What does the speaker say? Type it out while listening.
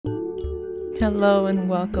Hello and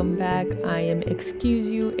welcome back. I am Excuse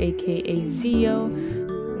You, aka Zio.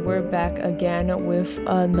 We're back again with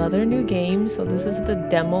another new game. So this is the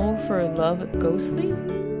demo for Love Ghostie.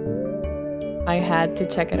 I had to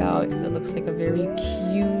check it out because it looks like a very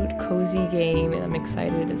cute, cozy game, and I'm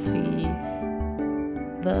excited to see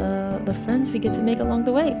the friends we get to make along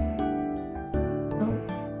the way.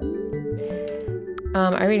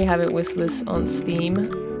 I already have it wishlist on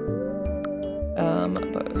Steam.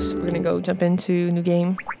 But we're gonna go jump into new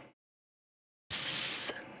game.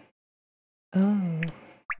 Psst. Oh.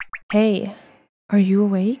 Hey, are you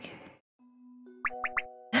awake?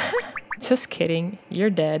 Just kidding, you're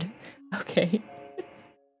dead. Okay.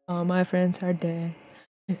 All my friends are dead.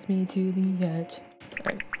 It's me to the edge.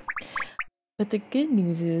 Alright. But the good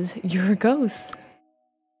news is, you're a ghost.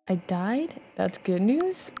 I died? That's good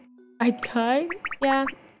news? I died? Yeah,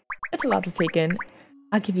 it's a lot to take in.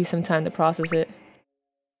 I'll give you some time to process it.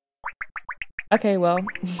 Okay, well,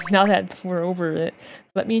 now that we're over it,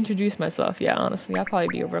 let me introduce myself. Yeah, honestly, I'll probably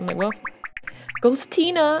be over. I'm like, well,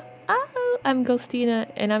 Ghostina! Oh, I'm Ghostina,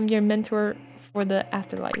 and I'm your mentor for the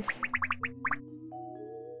afterlife.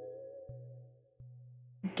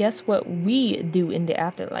 Guess what we do in the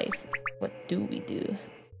afterlife? What do we do?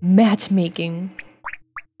 Matchmaking.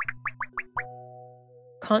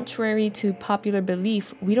 Contrary to popular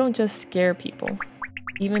belief, we don't just scare people,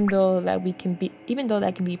 even though that can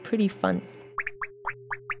be pretty fun.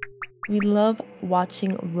 We love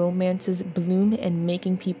watching romances bloom and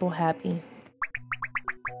making people happy.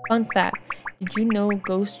 Fun fact, did you know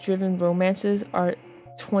ghost-driven romances are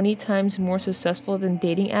 20 times more successful than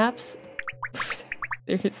dating apps?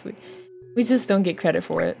 Seriously. We just don't get credit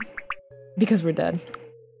for it. Because we're dead.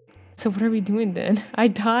 So what are we doing then? I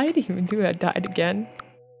died? Even though I died again?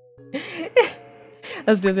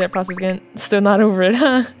 Let's do that process again. Still not over it,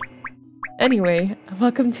 huh? Anyway,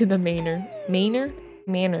 welcome to the manor. Manor.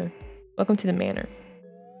 Welcome to the manor.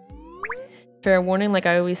 Fair warning, like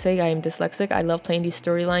I always say, I am dyslexic. I love playing these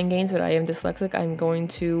storyline games, but I am dyslexic. I'm going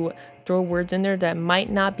to throw words in there that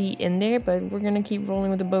might not be in there, but we're going to keep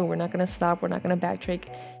rolling with the bow. We're not going to stop. We're not going to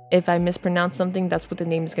backtrack. If I mispronounce something, that's what the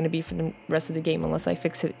name is going to be for the rest of the game, unless I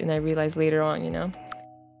fix it and I realize later on, you know?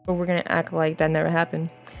 But we're going to act like that never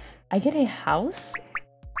happened. I get a house?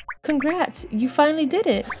 Congrats, you finally did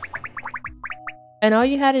it. And all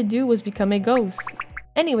you had to do was become a ghost.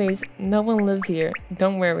 Anyways, no one lives here.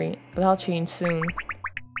 Don't worry, that'll change soon.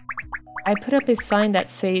 I put up a sign that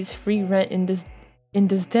says free rent in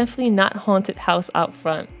this definitely not haunted house out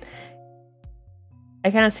front.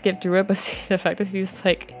 I kind of skipped through it, but see the fact that he's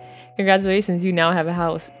like, congratulations, you now have a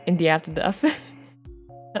house in the afterdeath.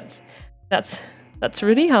 That's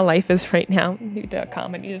really how life is right now. The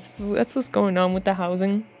comedy that's what's going on with the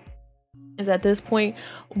housing. Is at this point,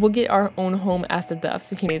 we'll get our own home after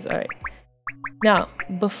death. Anyways, alright. Now,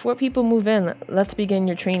 before people move in, let's begin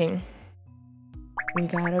your training. We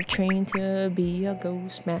gotta train to be a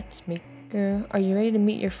ghost matchmaker. Are you ready to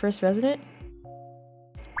meet your first resident?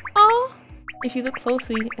 Oh, if you look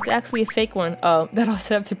closely, it's actually a fake one. Oh, that I'll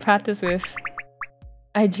set up to practice with.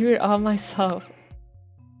 I drew it all myself.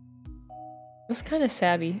 Looks kind of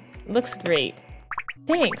savvy. Looks great.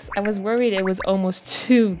 Thanks. I was worried it was almost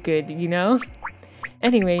too good, you know?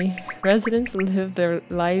 Anyway, residents live their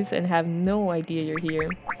lives and have no idea you're here.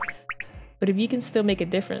 But if you can still make a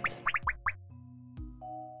difference.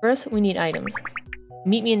 First, we need items.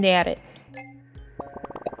 Meet me in the attic.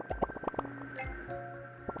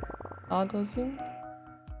 I'll go soon.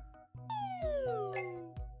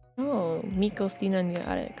 Oh, meet Ghostina in the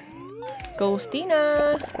attic.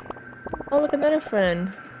 Ghostina! Oh, look, another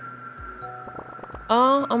friend.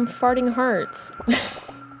 Oh, I'm farting hearts.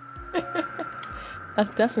 That's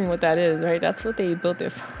definitely what that is, right? That's what they built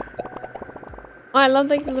it for. Oh, I love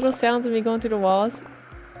like the little sounds of me going through the walls.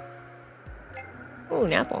 Ooh,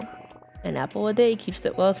 an apple. An apple a day keeps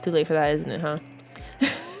it. Well, it's too late for that, isn't it, huh?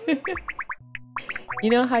 You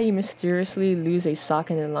know how you mysteriously lose a sock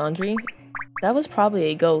in the laundry? That was probably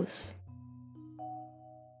a ghost.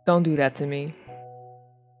 Don't do that to me.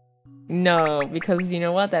 No, because you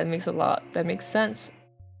know what? That makes sense.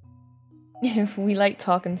 If we like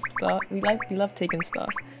talking stuff, we love taking stuff.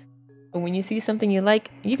 But when you see something you like,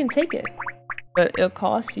 you can take it. But it'll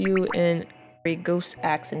cost you in a ghost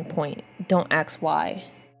accent point. Don't ask why.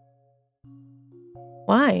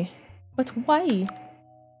 Why? But why?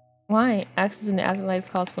 Why? Access in the afterlife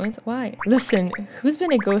cost points? Why? Listen, who's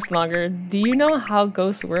been a ghost longer? Do you know how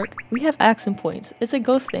ghosts work? We have accent points. It's a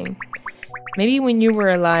ghost thing. Maybe when you were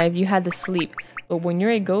alive, you had to sleep. But when you're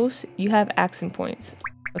a ghost, you have accent points.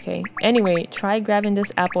 Okay, anyway, try grabbing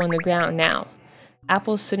this apple on the ground now.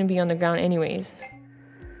 Apples shouldn't be on the ground anyways.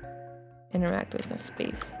 Interact with, no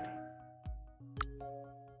space.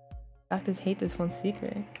 Doctors hate this one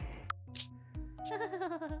secret.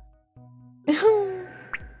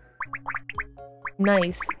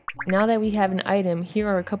 Nice. Now that we have an item, here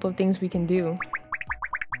are a couple of things we can do.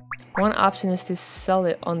 One option is to sell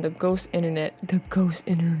it on the ghost internet. The ghost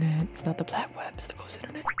internet. It's not the black web, it's the ghost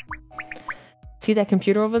internet. See that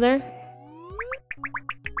computer over there?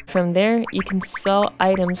 From there, you can sell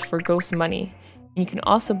items for ghost money. You can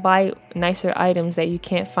also buy nicer items that you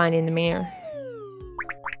can't find in the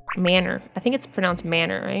manor. I think it's pronounced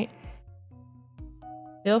manor, right?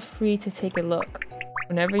 Feel free to take a look.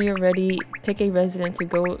 Whenever you're ready, pick a resident to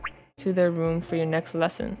go to their room for your next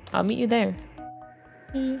lesson. I'll meet you there.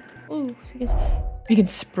 Ooh, you can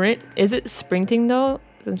sprint. Is it sprinting though?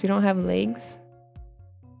 Since we don't have legs?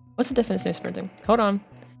 What's the definition of sprinting? Hold on.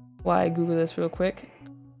 While I Google this real quick.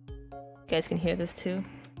 You guys can hear this too.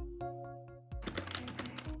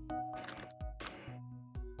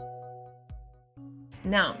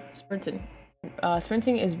 Now, sprinting.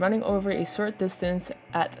 Sprinting is running over a short distance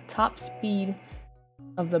at top speed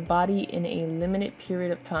of the body in a limited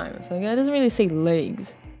period of time. So yeah, it doesn't really say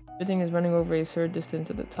legs. Sprinting is running over a short distance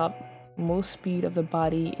at the top most speed of the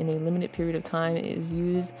body in a limited period of time. It is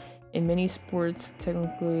used in many sports.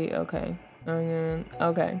 Technically, okay.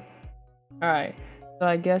 Okay. Alright. So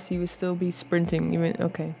I guess you would still be sprinting even.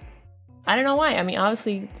 Okay. I don't know why. I mean,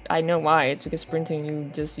 obviously, I know why. It's because sprinting,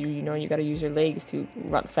 you know, you gotta use your legs to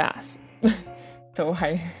run fast. So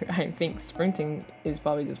I think sprinting is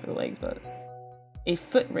probably just for the legs, but a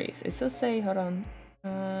foot race. It still say, hold on,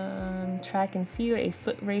 track and field, a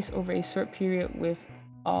foot race over a short period with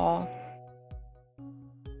all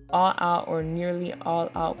out or nearly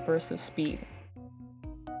all out bursts of speed.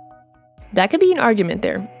 That could be an argument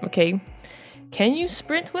there, okay? Can you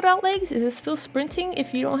sprint without legs? Is it still sprinting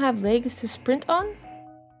if you don't have legs to sprint on?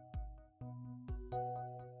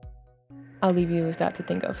 I'll leave you with that to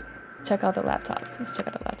think of. Check out the laptop. Let's check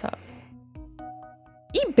out the laptop.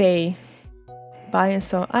 eBay. Buy and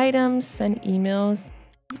sell items, send emails,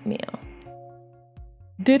 email.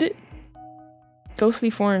 Did it? Ghostly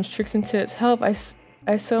forums, tricks and tips. Help, I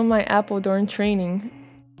sold my apple during training.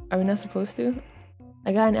 Are we not supposed to?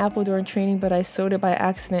 I got an apple during training, but I sold it by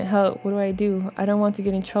accident. Help, what do I do? I don't want to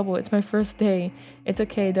get in trouble. It's my first day. It's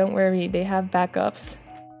okay, don't worry. They have backups.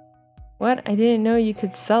 What? I didn't know you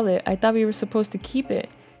could sell it. I thought we were supposed to keep it.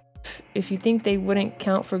 If you think they wouldn't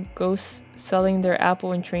count for ghosts selling their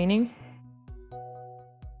apple in training?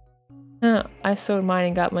 Huh, I sold mine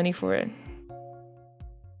and got money for it.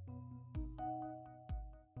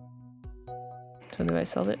 So do I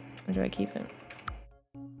sell it or do I keep it?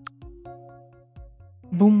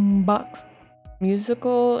 Boombox.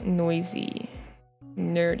 Musical, noisy,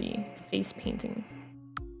 nerdy, face painting.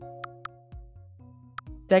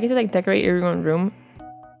 Did I get to like decorate everyone's room?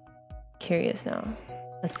 Curious now.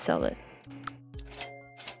 Let's sell it.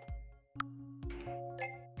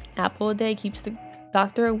 Apple a day keeps the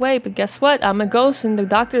doctor away, but guess what? I'm a ghost and the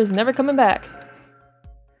doctor is never coming back.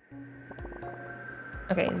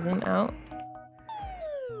 Okay, zoom out.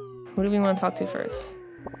 Who do we want to talk to first?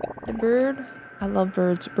 The bird? I love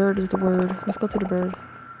birds. Bird is the word. Let's go to the bird.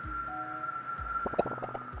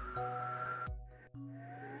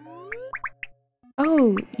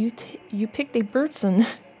 Oh, you picked a birdson.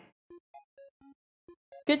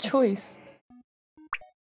 Good choice.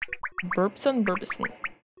 Burpson.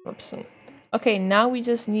 Okay, now we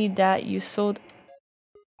just need that. You sold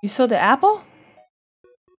the apple?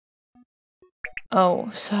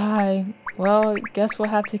 Oh, sigh. Well, guess we'll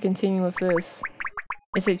have to continue with this.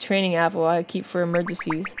 It's a training apple I keep for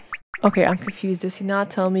emergencies. Okay, I'm confused. Does he not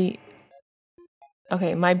tell me?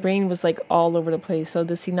 Okay, my brain was like all over the place. So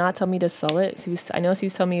does he not tell me to sell it? So I know he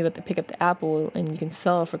was telling me about to pick up the apple and you can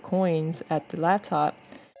sell it for coins at the laptop.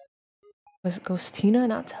 Was Ghostina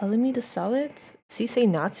not telling me to sell it? Does he say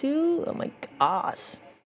not to? Oh my gosh.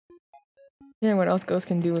 You know what else ghosts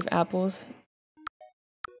can do with apples?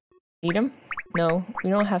 Eat them? No, we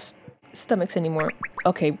don't have stomachs anymore.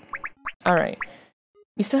 Okay, alright.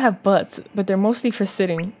 We still have butts, but they're mostly for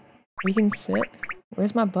sitting. We can sit?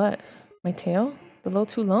 Where's my butt? My tail? The little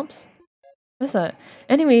two lumps? What's that?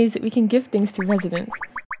 Anyways, we can give things to residents.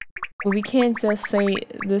 But we can't just say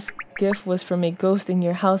this gift was from a ghost in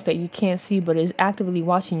your house that you can't see but is actively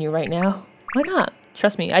watching you right now. Why not?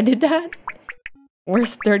 Trust me, I did that.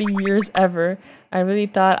 Worst 30 years ever. I really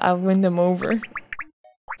thought I'd win them over.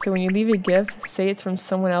 So when you leave a gift, say it's from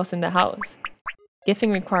someone else in the house.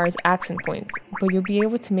 Gifting requires action points, but you'll be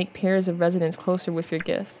able to make pairs of residents closer with your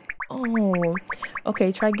gifts. Oh,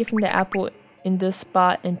 okay, try gifting the apple in this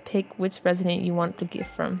spot and pick which resident you want the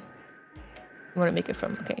gift from. You want to make it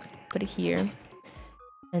from, okay. put it here.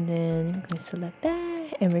 And then I'm gonna select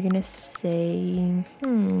that, and we're gonna say,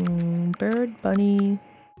 bird, bunny.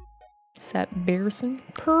 Is that person?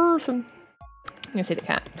 I'm gonna say the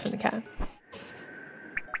cat. Turn the cat.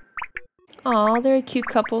 Aw, they're a cute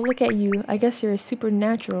couple. Look at you. I guess you're a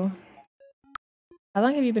supernatural. How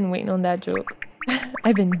long have you been waiting on that joke?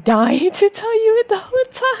 I've been dying to tell you it the whole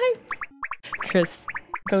time. Chris,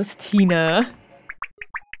 Ghostina.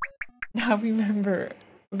 Now remember,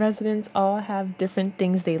 residents all have different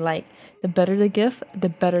things they like. The better the gift, the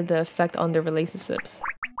better the effect on their relationships.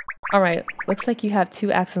 Alright, looks like you have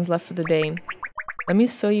 2 actions left for the day. Let me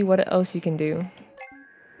show you what else you can do.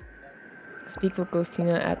 Speak with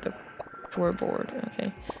Ghostina at the chore board.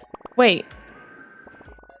 Okay. Wait.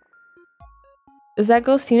 Is that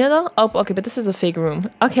Ghostina though? Oh, okay, but this is a fake room.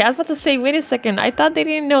 Okay, I was about to say, wait a second. I thought they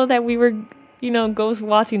didn't know that we were, you know, ghost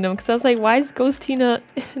watching them. Because I was like, why is Ghostina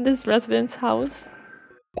in this resident's house?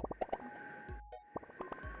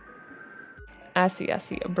 I see.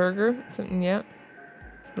 A burger. Something, yeah.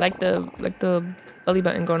 Like the belly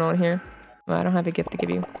button going on here. Well, I don't have a gift to give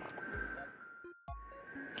you.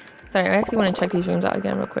 Sorry, I actually want to check these rooms out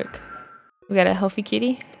again real quick. We got a healthy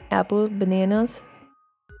kitty, apple, bananas.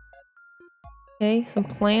 Okay, some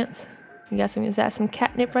plants. You got some, is that some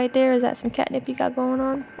catnip right there? Is that some catnip you got going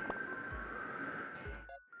on?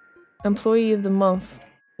 Employee of the month.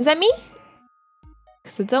 Is that me?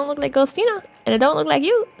 Because it don't look like Ghostina, and it don't look like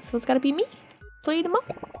you, so it's gotta be me. Employee of the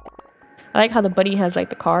month. I like how the bunny has like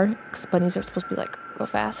the car, because bunnies are supposed to be like real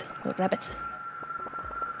fast, like rabbits.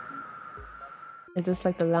 Is this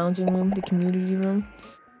like the lounging room, the community room?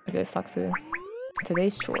 Okay, let's talk to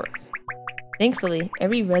today's chores. Thankfully,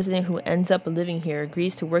 every resident who ends up living here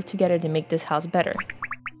agrees to work together to make this house better.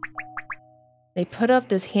 They put up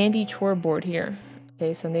this handy chore board here.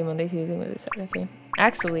 Okay, Sunday, Monday, Tuesday, Wednesday, Saturday. Okay.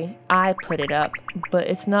 Actually, I put it up, but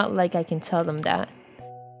it's not like I can tell them that.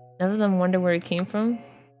 None of them wonder where it came from.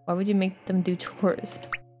 Why would you make them do chores?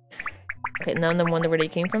 Okay, none of them wonder where they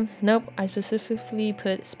came from. Nope, I specifically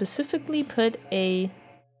put a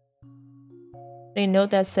note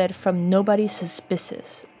that said from nobody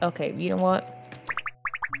suspicious. Okay, you know what?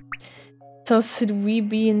 So should we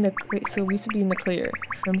be in the we should be in the clear.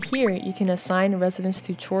 From here, you can assign residents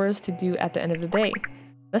to chores to do at the end of the day.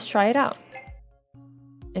 Let's try it out.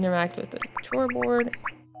 Interact with the chore board.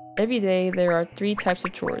 Every day there are 3 types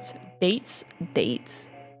of chores. Dates.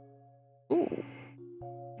 Ooh.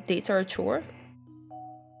 Dates are a chore.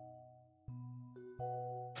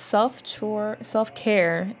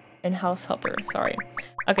 Self-care, and house helper. Sorry.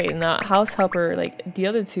 Okay, now house helper, like the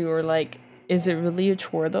other 2 are like, is it really a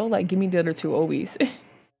chore though? Like, give me the other 2 always.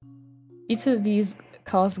 Each of these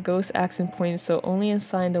costs ghost action points, so only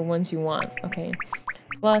assign the ones you want. Okay.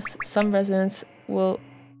 Plus, some residents will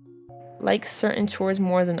like certain chores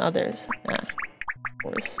more than others. Of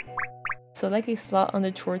course. Select a slot on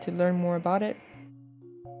the chore to learn more about it,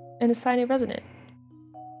 and assign a resident.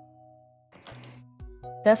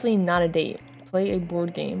 Definitely not a date. Play a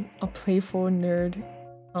board game. A playful nerd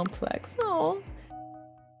complex. Oh.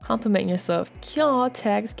 Compliment yourself. Aw,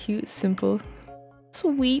 tags, cute, simple,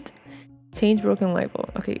 sweet. Change broken light bulb.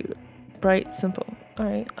 Okay, bright, simple.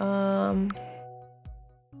 Alright,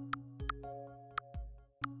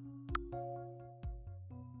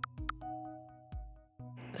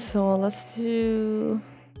 so let's do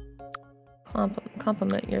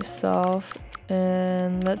compliment yourself,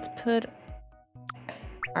 and let's put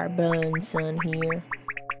our buns on here.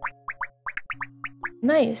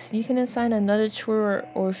 Nice, you can assign another chore,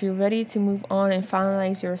 or if you're ready to move on and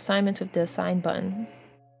finalize your assignments with the assign button.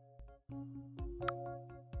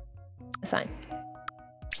 Assign.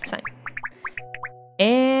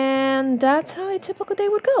 And that's how a typical day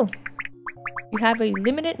would go. You have a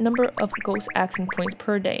limited number of ghost action points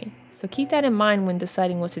per day, so keep that in mind when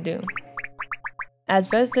deciding what to do.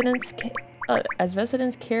 As residents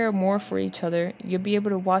care more for each other, you'll be able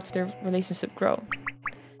to watch their relationship grow.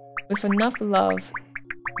 With enough love,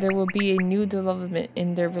 there will be a new development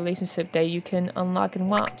in their relationship that you can unlock and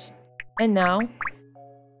watch. And now,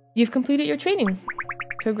 you've completed your training.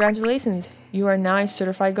 Congratulations, you are now a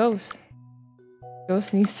certified ghost.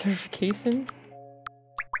 Ghost needs certification?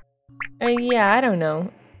 Yeah, I don't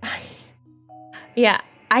know. Yeah,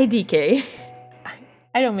 IDK.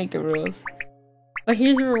 I don't make the rules. But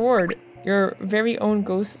here's your reward. Your very own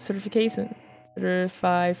ghost certification.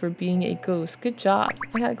 Certified for being a ghost. Good job.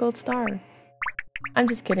 I got a gold star. I'm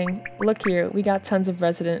just kidding. Look here, we got tons of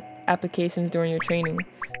resident applications during your training.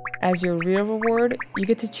 As your real reward, you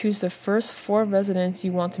get to choose the first 4 residents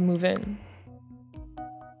you want to move in.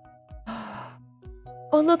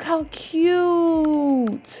 Oh, look how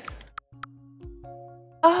cute!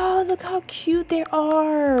 Oh, look how cute they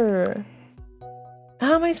are.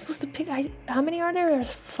 How am I supposed to pick? How many are there?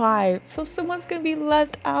 There's 5. So someone's gonna be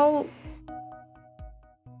left out.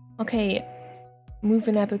 Okay,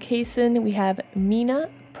 move-in application. We have Mina,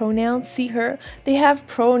 pronouns, see her. They have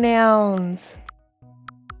pronouns.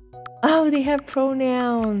 Oh, they have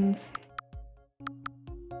pronouns.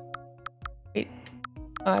 Wait,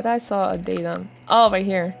 oh, I thought I saw a date on. Oh, right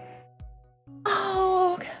here.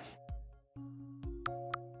 Oh, okay.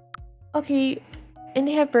 Okay, and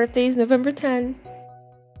they have birthdays, November 10.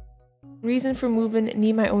 Reason for moving,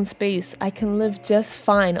 need my own space. I can live just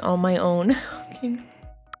fine on my own. Okay.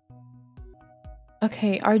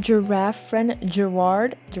 Okay, our giraffe friend,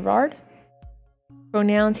 Gerard.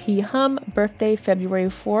 Pronouns, he, him. Birthday, February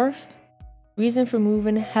 4th. Reason for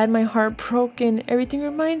moving, had my heart broken. Everything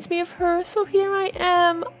reminds me of her, so here I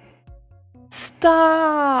am.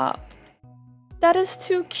 Stop. That is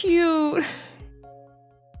too cute.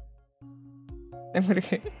 I'm gonna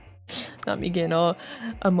get, not me getting all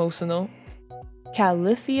emotional.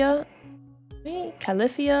 Califia. Wait,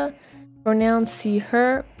 Califia. Pronouns, see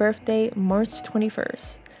her. Birthday, March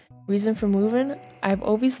 21st. Reason for moving, I've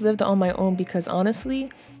always lived on my own because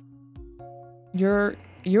honestly, you're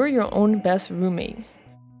your own best roommate.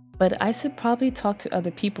 But I should probably talk to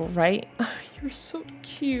other people, right? You're so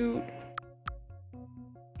cute.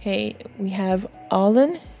 Okay, we have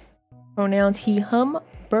Allen. Pronouns, he, him.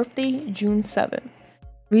 Birthday, June 7th.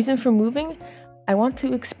 Reason for moving, I want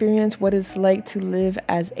to experience what it's like to live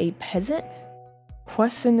as a peasant.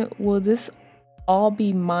 Question, will this all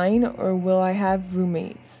be mine or will I have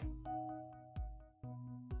roommates?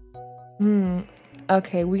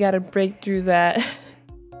 Okay, we gotta break through that.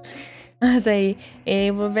 He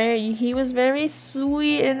was very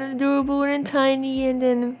sweet and adorable and tiny, and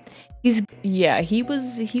then he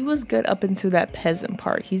was good up into that peasant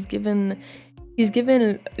part. He's given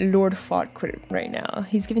Lord Farquaad right now.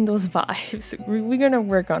 He's giving those vibes. We're gonna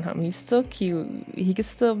work on him. He's still cute. He can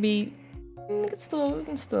still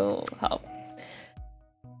help.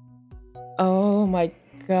 Oh my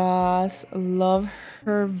gosh, love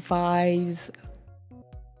her vibes. I'm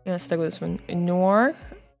gonna stick with this one. Noor.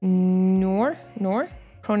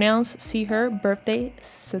 Pronouns, see her. Birthday,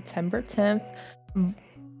 September 10th.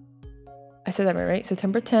 I said that right?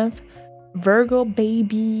 September 10th. Virgo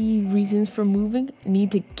baby. Reasons for moving, need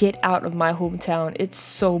to get out of my hometown. It's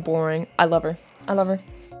so boring. I love her.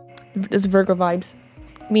 This Virgo vibes.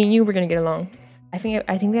 Me and you were gonna get along. I think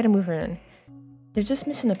we gotta move her in. They're just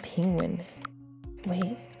missing a penguin.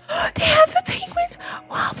 Wait. They have a penguin!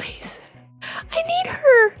 Wow, please. I need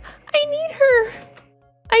her.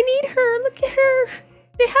 Look at her.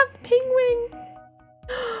 They have the penguin.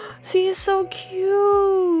 She is so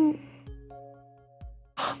cute.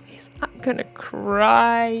 Oh, please. I'm gonna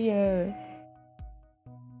cry.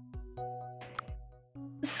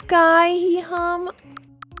 Sky, hum.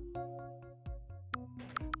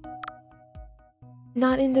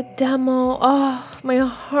 Not in the demo. Oh, my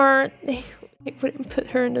heart. They wouldn't put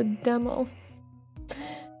her in the demo.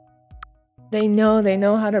 They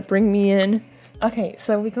know how to bring me in. Okay,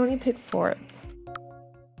 so we can only pick 4.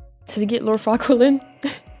 So we get Lord Farquaad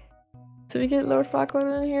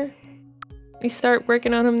in here. We start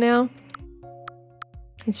working on him now.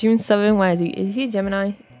 It's June 7th. Why is he a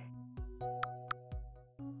Gemini?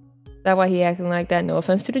 That's why he acting like that. No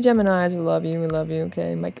offense to the Geminis. We love you.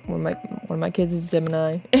 Okay, one of my kids is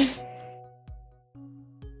Gemini.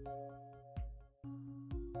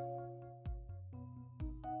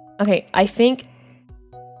 Okay, I think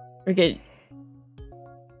we get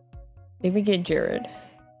Jared.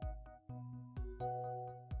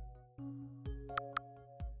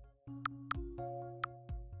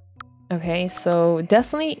 Okay, so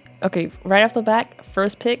definitely, okay, right off the back,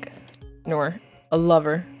 first pick, Noor. A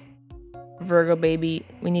lover. Virgo baby,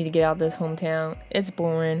 we need to get out of this hometown. It's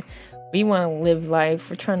boring. We want to live life.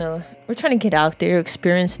 We're trying to get out there,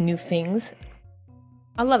 experience new things.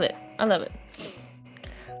 I love it.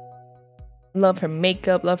 Love her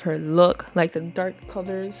makeup, love her look, like the dark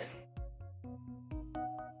colors.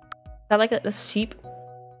 I like a sheep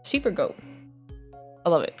or goat. I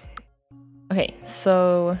love it. Okay,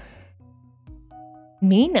 so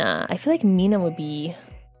Mina. I feel like Mina would be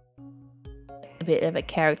a bit of a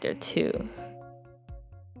character too.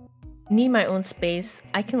 Need my own space.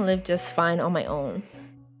 I can live just fine on my own.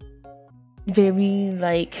 Very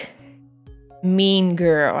like mean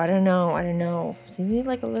girl. I don't know. Maybe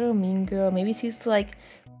like a little mean girl. Maybe she's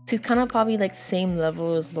kind of probably like same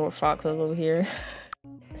level as Lord Farquaad over here.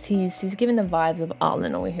 She's giving the vibes of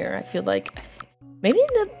Allen over here. I feel like maybe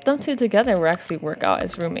them two together will actually work out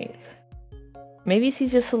as roommates. Maybe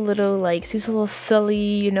she's just a little like, she's a little silly,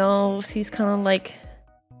 you know? She's kind of like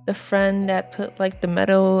the friend that put like the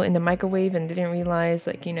metal in the microwave and didn't realize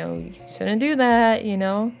like, you know, you shouldn't do that, you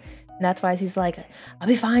know? And that's why she's like, I'll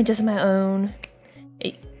be fine just on my own.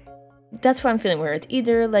 That's what I'm feeling, where it's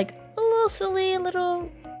either like a little silly, a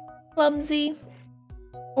little clumsy,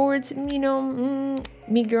 or it's, you know,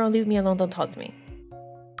 me girl, leave me alone, don't talk to me.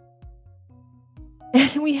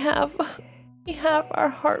 And we have our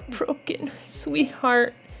heart broken,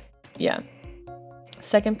 sweetheart. Yeah.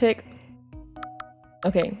 Second pick.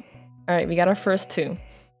 Okay. All right, we got our first two.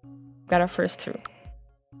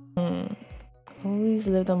 Always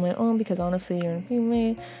lived on my own because honestly, you're a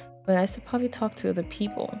female, but I should probably talk to other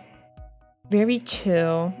people. Very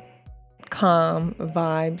chill, calm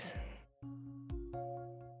vibes.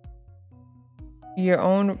 Your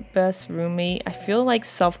own best roommate. I feel like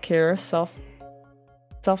self-care,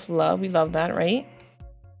 self-love. We love that, right?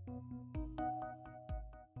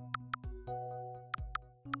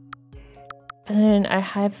 And then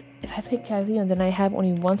if I pick Kylie, then I have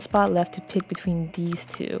only one spot left to pick between these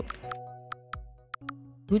two.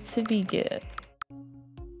 Who should we get?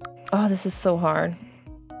 Oh, this is so hard.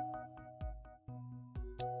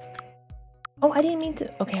 Oh, I didn't mean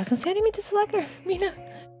to. Okay, I was gonna say I didn't mean to select her, Mina.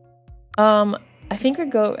 I think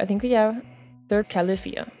we have third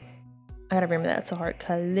Califia. I gotta remember that. It's so hard.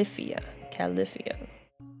 Califia.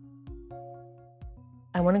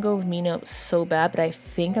 I want to go with Mina so bad, but I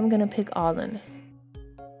think I'm gonna pick Alden.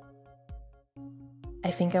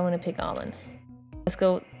 I think I want to pick Alden. Let's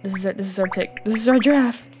go. This is our pick. This is our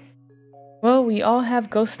draft. Well, we all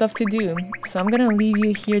have ghost stuff to do, so I'm gonna leave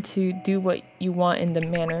you here to do what you want in the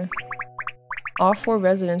manor. All 4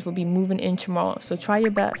 residents will be moving in tomorrow, so try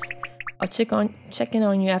your best. I'll check in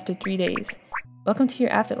on you after 3 days. Welcome to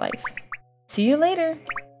your afterlife. See you later,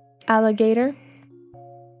 alligator.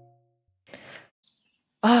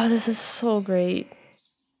 Oh, this is so great.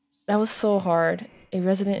 That was so hard. A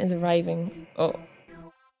resident is arriving. Oh.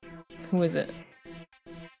 Who is it?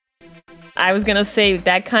 I was gonna say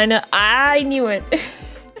that kind of... I knew it.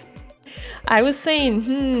 I was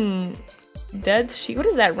saying, dead sheep. What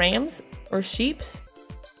is that, rams? Or sheeps?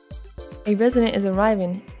 A resident is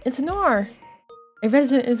arriving. It's Nor. A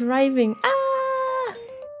resident is arriving. Ah!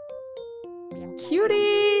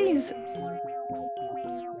 Cuties!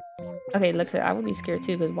 Okay, look, I would be scared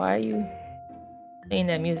too, because why are you playing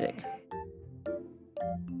that music?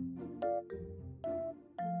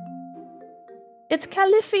 It's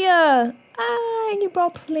Califia! Ah, and you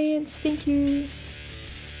brought plants, thank you.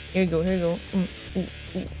 Here you go.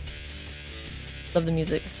 Love the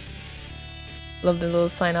music. Love the little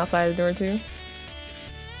sign outside the door too.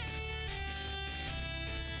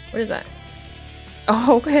 What is that?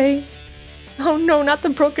 Oh, okay. Oh no, not the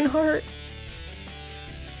broken heart.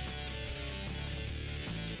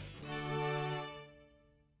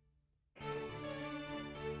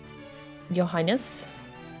 Your Highness?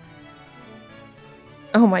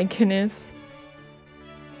 Oh my goodness.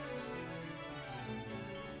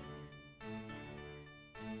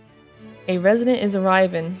 A resident is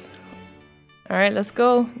arriving. Alright, let's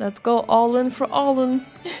go. Let's go all in for Alden.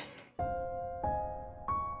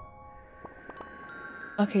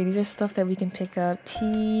 Okay, these are stuff that we can pick up.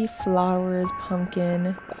 Tea, flowers,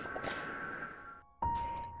 pumpkin.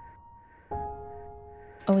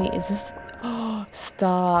 Oh wait, is this... Oh,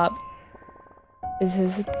 stop.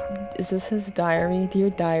 Is this his diary?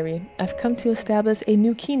 Dear diary, I've come to establish a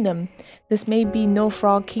new kingdom. This may be no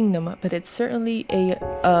frog kingdom, but it's certainly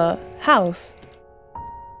a house.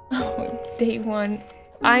 Oh, day 1.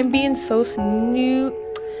 I'm being so snoot.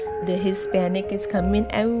 The Hispanic is coming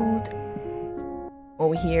out.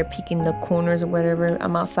 Over here peeking the corners or whatever.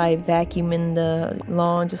 I'm outside vacuuming the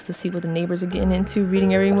lawn just to see what the neighbors are getting into,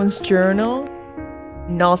 reading everyone's journal.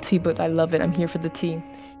 Naughty, but I love it. I'm here for the tea.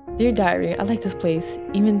 Dear diary, I like this place.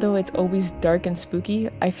 Even though it's always dark and spooky,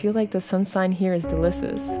 I feel like the sunshine here is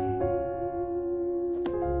delicious.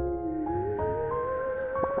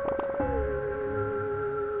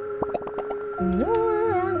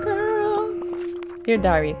 No, girl. Dear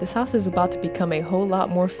diary, this house is about to become a whole lot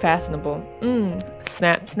more fashionable.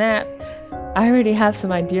 Snap, snap. I already have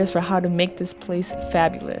some ideas for how to make this place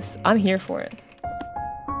fabulous. I'm here for it.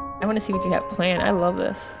 I want to see what you have planned. I love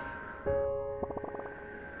this.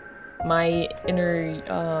 My inner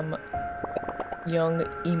young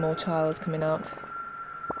emo child is coming out.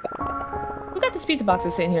 Who got this pizza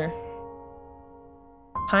boxes sitting here?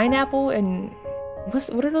 Pineapple and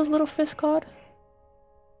what are those little fish called?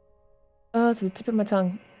 Oh, it's the tip of my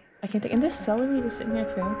tongue. I can't think. And there's celery just sitting here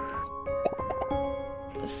too.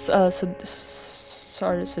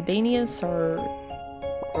 Sardinias or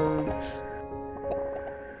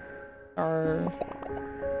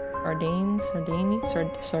Sardanes?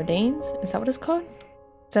 Is that what it's called?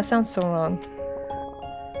 That sounds so wrong.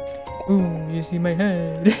 Ooh, you see my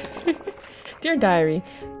head. Dear diary,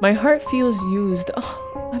 my heart feels used.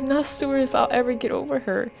 Oh, I'm not sure if I'll ever get over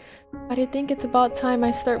her, but I think it's about time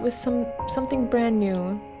I start with something brand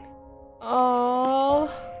new. Oh.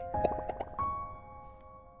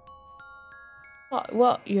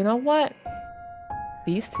 Well, you know what?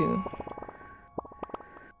 These two.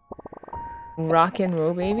 Rock and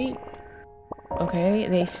roll, baby. Okay,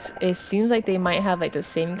 it seems like they might have like the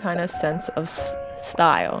same kind of sense of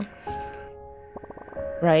style,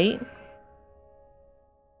 right?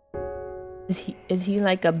 Is he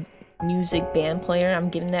like a music band player? I'm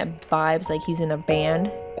getting that vibes like he's in a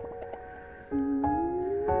band.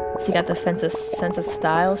 So he got the sense of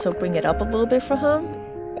style, so bring it up a little bit for him.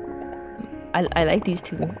 I like these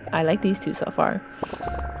two. I like these two so far.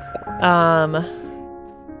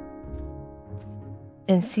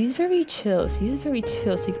 And she's very chill. She's very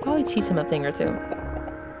chill, so you could probably cheat him a thing or two.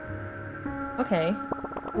 Okay.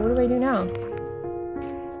 What do I do now?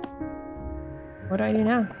 What do I do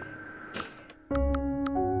now?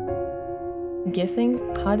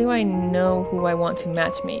 Gifting? How do I know who I want to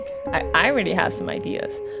matchmake? I already have some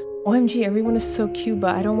ideas. OMG, everyone is so cute,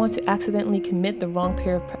 but I don't want to accidentally commit the wrong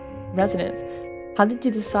pair of residents. How did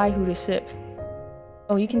you decide who to ship?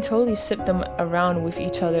 Oh, you can totally ship them around with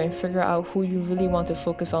each other and figure out who you really want to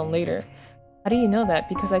focus on later. How do you know that?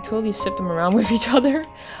 Because I totally shipped them around with each other.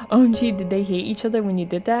 OMG, did they hate each other when you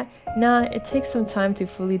did that? Nah, it takes some time to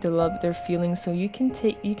fully develop their feelings, so you can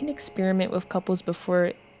experiment with couples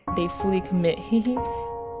before they fully commit.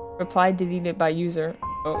 Reply deleted by user.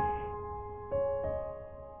 Oh.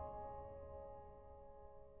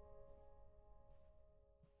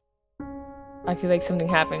 I feel like something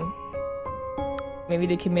happened. Maybe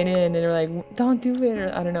they committed and they're like, don't do it,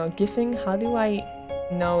 or I don't know. Gifting? How do I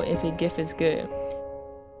know if a gift is good?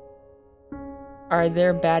 Are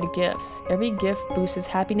there bad gifts? Every gift boosts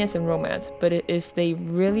happiness and romance, but if they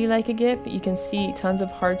really like a gift, you can see tons of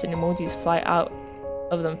hearts and emojis fly out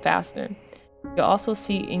of them faster. You'll also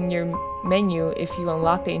see in your menu if you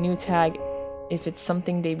unlocked a new tag if it's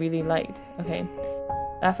something they really liked. Okay.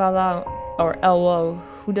 Laugh out loud, or LO,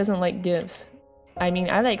 who doesn't like gifts? I mean,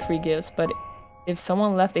 I like free gifts, but if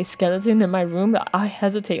someone left a skeleton in my room, I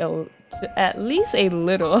hesitate at least a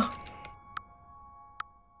little.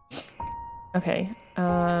 Okay,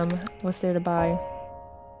 what's there to buy?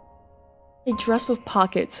 A dress with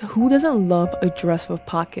pockets. Who doesn't love a dress with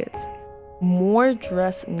pockets? More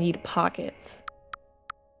dress need pockets.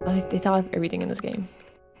 They thought of everything in this game.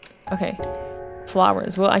 Okay,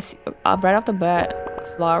 flowers. Well, I see right off the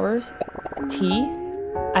bat, flowers, tea.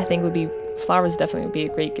 I think flowers definitely would be a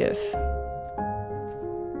great gift.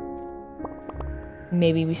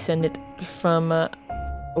 Maybe we send it from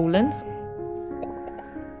Olin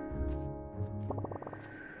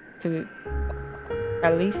to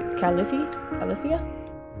Califia?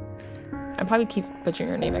 I probably keep butchering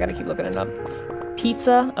her name. I gotta keep looking it up.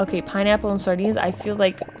 Pizza. Okay, pineapple and sardines. I feel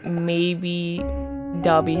like maybe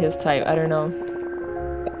that'll be his type. I don't know.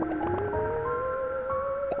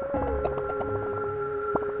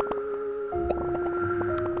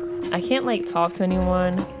 I can't like talk to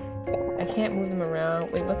anyone. I can't move them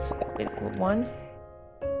around. Wait, one?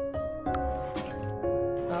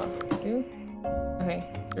 Oh, two? Okay,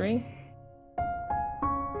 three?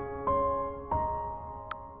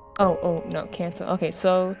 Oh, no, cancel. Okay,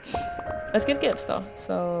 so let's give gifts though.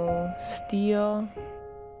 So, steel,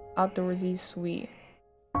 outdoorsy, sweet.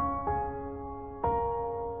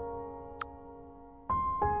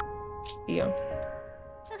 Steel.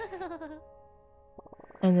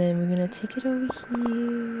 And then we're gonna take it over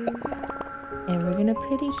here, and we're gonna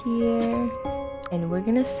put it here, and we're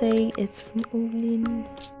gonna say it's from Olin,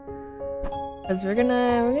 because we're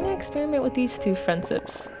gonna experiment with these two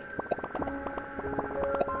friendships.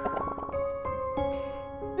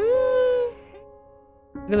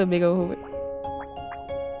 Look at the big old.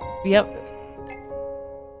 Yep.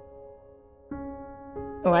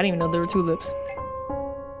 Oh, I didn't even know there were tulips.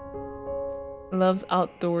 Loves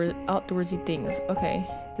outdoorsy things. Okay.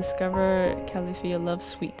 Discover Califia loves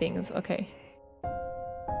sweet things. Okay.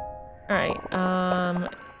 Alright,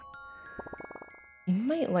 you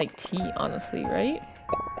might like tea, honestly, right?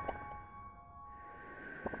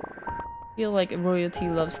 I feel like royalty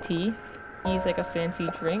loves tea. Tea's like a fancy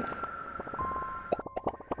drink.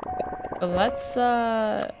 But let's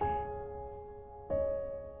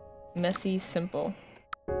messy simple.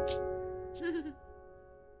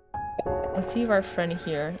 Let's see if our friend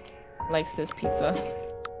here likes this pizza.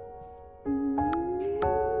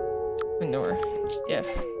 Ignore. If.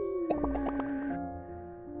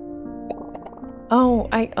 Oh,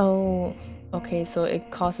 oh. Okay, so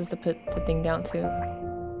it causes to put the thing down too.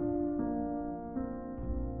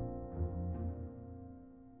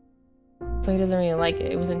 So he doesn't really like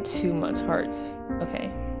it. It wasn't too much hearts.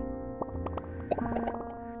 Okay.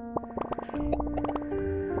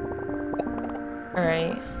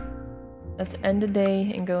 Alright. Let's end the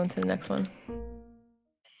day and go into the next one.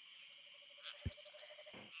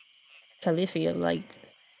 Califia liked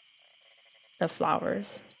the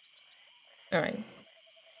flowers. Alright.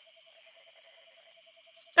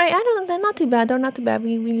 Alright, they're not too bad though, not too bad.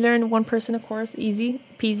 We learned one person, of course. Easy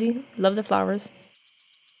peasy. Love the flowers.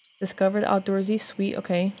 Discovered outdoorsy, sweet,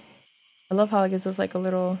 okay. I love how it gives us like a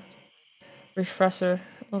little refresher,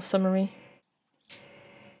 a little summary.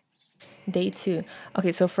 Day 2.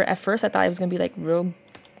 Okay, so at first I thought it was gonna be like real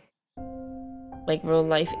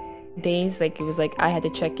life days. Like it was like I had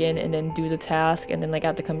to check in and then do the task and then like I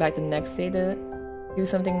have to come back the next day to do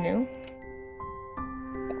something new.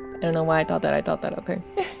 I don't know why I thought that, okay.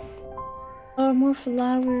 Oh, more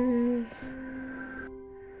flowers.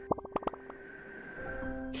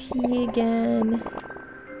 Tea again.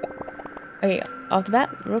 Okay, off the bat,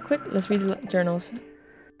 real quick, let's read the journals.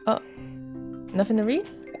 Oh, nothing to read?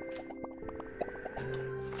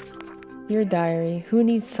 Dear diary, who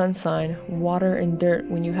needs sunshine, water, and dirt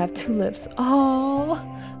when you have tulips? Oh,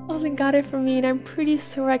 only got it for me, and I'm pretty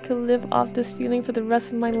sure I could live off this feeling for the rest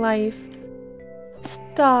of my life.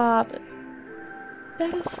 Stop.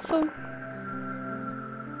 That is so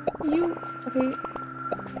cute. Okay.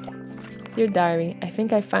 Dear diary, I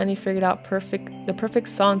think I finally figured out the perfect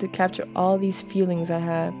song to capture all these feelings I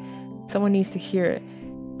have. Someone needs to hear it.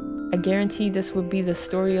 I guarantee this will be the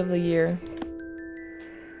story of the year.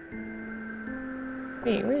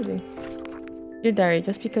 Wait, where is he? Dear diary,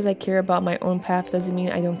 just because I care about my own path doesn't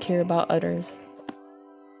mean I don't care about others.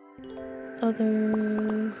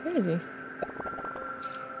 Others... Where is he?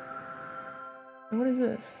 And what is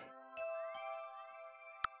this?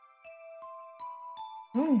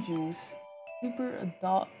 Moon juice. Super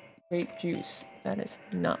adult grape juice. That is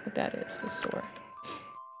not what that is, but sore.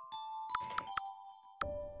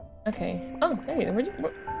 Okay. Oh, hey, where'd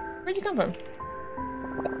you come from?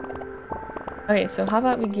 Okay, so how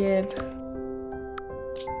about we give...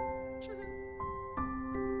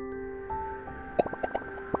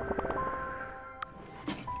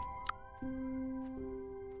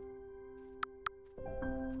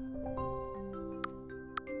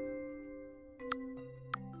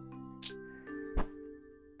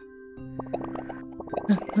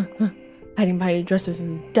 Hiding behind the dresser,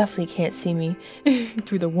 you definitely can't see me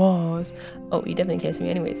through the walls. Oh, you definitely can't see me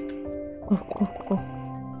anyways.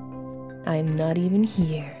 I'm not even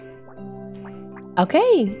here.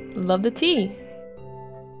 Okay, love the tea.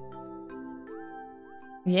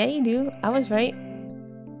 Yeah, you do. I was right.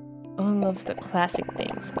 Owen loves the classic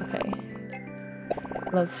things. Okay.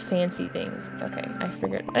 Loves fancy things. Okay, I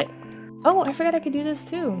figured. Oh, I forgot I could do this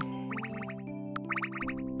too.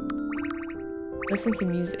 Listen to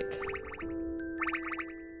music.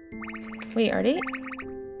 Wait, are they?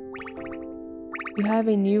 You have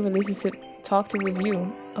a new relationship talk to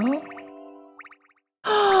review. Oh?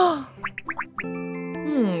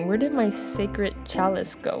 Where did my sacred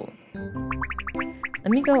chalice go? Let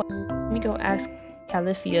me go ask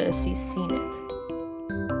Califia if she's seen it.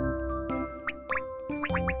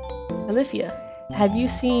 Califia, have you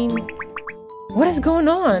seen... What is going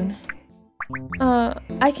on?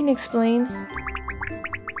 I can explain.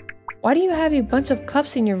 Why do you have a bunch of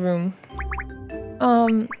cups in your room?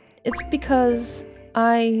 It's because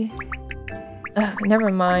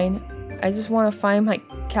never mind. I just want to find my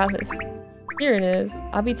callus. Here it is.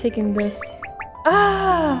 I'll be taking this.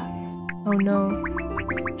 Ah! Oh no.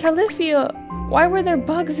 Califia! Why were there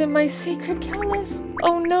bugs in my sacred callus?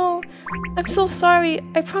 Oh no. I'm so sorry.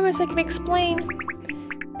 I promise I can explain.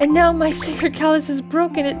 And now my sacred callus is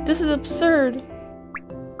broken. This is absurd.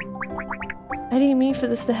 I didn't mean for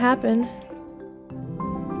this to happen.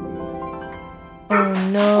 Oh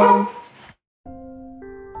no.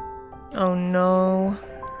 Oh no.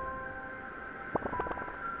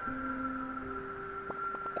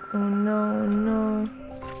 Oh no, no.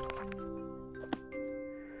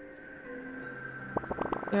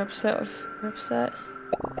 You're upset. You're upset.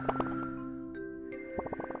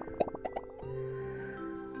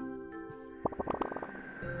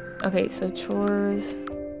 Okay, so chores.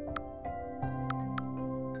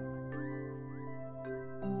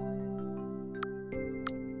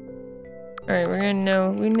 Alright, we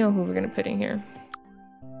know who we're gonna put in here.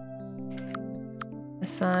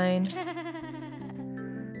 Assign.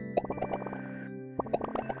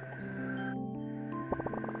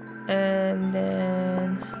 And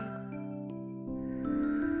then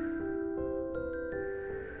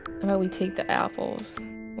How about we take the apples?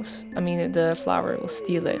 I mean, the flower. We'll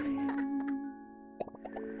steal it.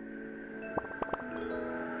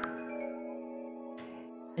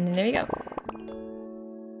 And then there we go.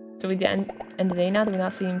 So we did end the day now? Do we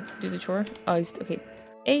not see him do the chore? Oh, he's okay.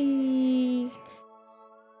 Hey.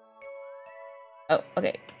 Oh,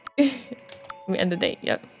 okay. We end the day.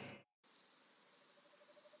 Yep.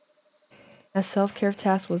 That self-care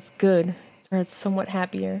task was good. Or it's somewhat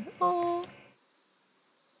happier. Oh.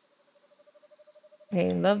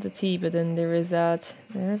 Okay, love the tea, but then there's that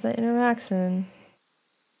interaction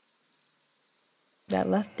that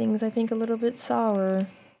left things, I think, a little bit sour.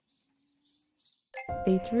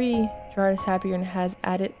 Day 3, Gerard is happier and has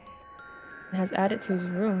added to his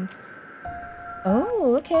room.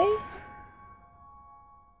 Oh, okay.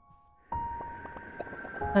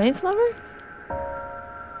 Science lover?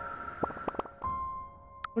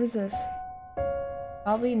 What is this?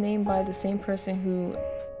 Probably named by the same person who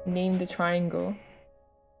named the triangle.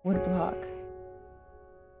 Wood block.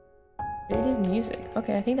 Creative music.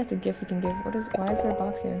 Okay, I think that's a gift we can give. Why is there a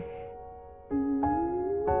box here?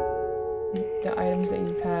 The items that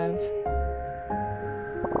you have.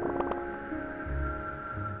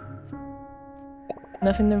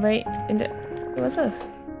 Nothing to write in the... What's this?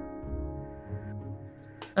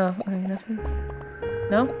 Oh, okay, nothing.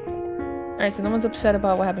 No? Alright, so no one's upset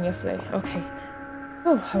about what happened yesterday. Okay.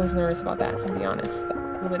 Oh, I was nervous about that, I'll be honest. A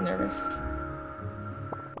little bit nervous.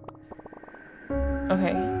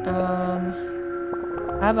 Okay,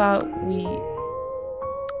 how about we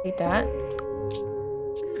take that.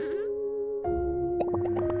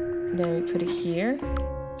 Then we put it here.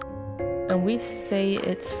 And we say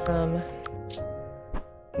it's from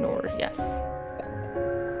Nord, yes.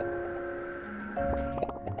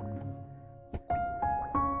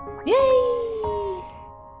 Yay!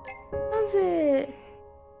 How's it?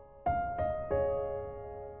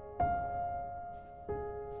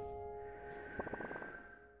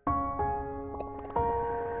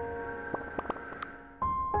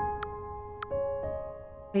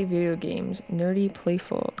 Play video games. Nerdy,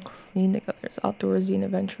 playful, clean the colors, outdoorsy and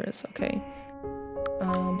adventurous. Okay.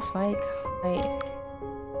 Flight, height.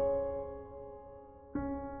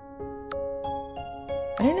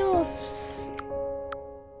 I don't know if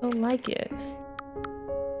I'll like it.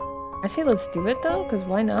 I say let's do it though, because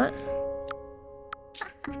why not?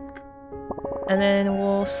 And then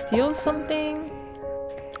we'll steal something.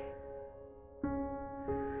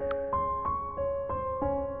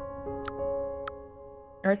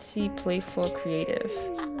 Artsy, playful, creative.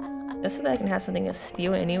 Just so that I can have something to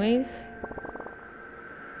steal anyways.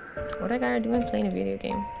 What I gotta do in playing a video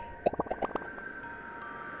game?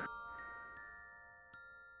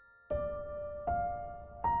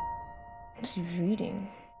 She's reading.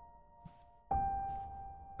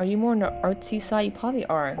 Are you more on the artsy side? You probably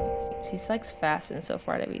are. She likes fast and so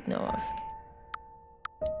far that we know of.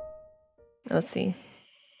 Let's see.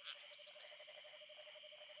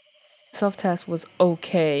 Self-test was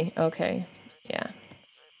okay. Okay. Yeah.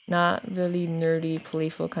 Not really nerdy,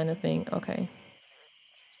 playful kind of thing. Okay.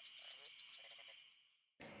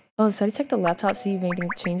 Oh, so I checked the laptop, see if anything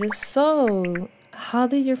changes. So, how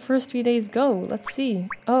did your first 3 days go? Let's see.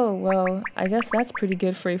 Oh, well, I guess that's pretty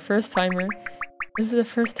good for a first-timer. This is the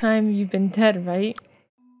first time you've been dead, right?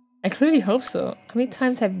 I clearly hope so. How many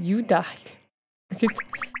times have you died? Like it's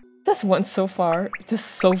just once so far. Just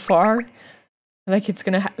so far. Like it's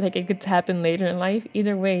gonna like it could happen later in life.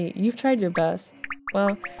 Either way, you've tried your best.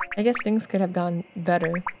 Well, I guess things could have gone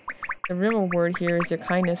better. The real reward here is your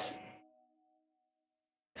kindness.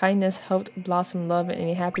 Kindness helped blossom love in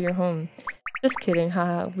a happier home. Just kidding,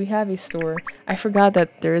 haha. We have a store. I forgot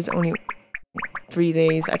that there is only 3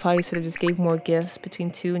 days. I probably should have just gave more gifts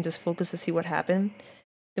between 2 and just focused to see what happened.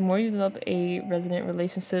 The more you develop a resident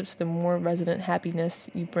relationships, the more resident happiness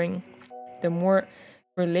you bring. The more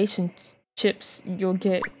relationships you'll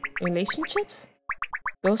get. Relationships?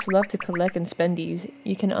 Ghosts love to collect and spend these.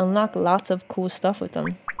 You can unlock lots of cool stuff with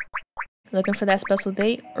them. Looking for that special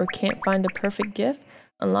date or can't find the perfect gift?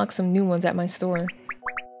 Unlock some new ones at my store.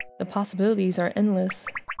 The possibilities are endless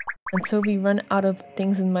until we run out of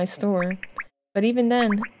things in my store. But even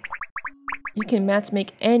then, you can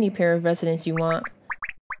matchmake any pair of residents you want.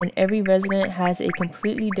 And every resident has a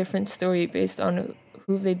completely different story based on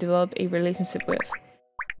who they develop a relationship with.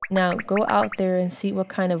 Now, go out there and see what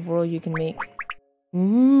kind of world you can make.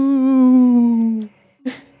 Ooh.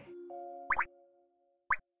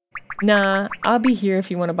 Nah, I'll be here if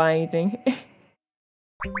you want to buy anything.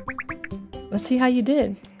 Let's see how you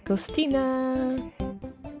did. Ghostina!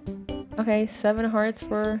 Okay, 7 hearts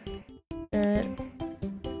for...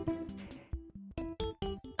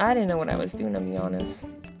 I didn't know what I was doing, to be honest.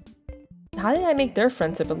 How did I make their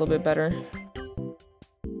friendship a little bit better?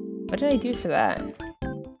 What did I do for that?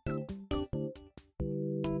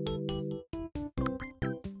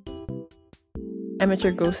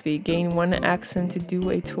 Amateur Ghostie. Gain 1 accent to do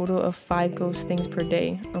a total of 5 ghost things per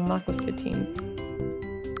day. Unlock with 15.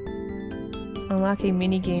 Unlock a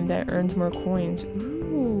mini game that earns more coins.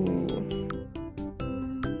 Ooh.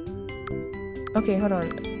 Okay, hold on.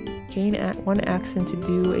 Gain 1 accent to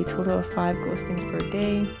do a total of 5 ghost things per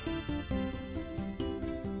day.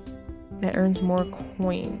 That earns more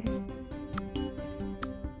coins.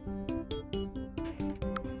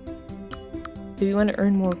 Do we want to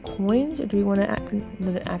earn more coins or do we want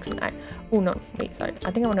to the accent? Oh no, wait, sorry.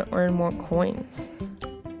 I think I want to earn more coins.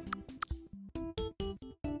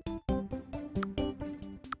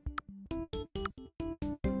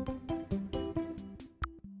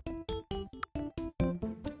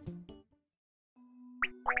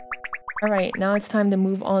 Alright, now it's time to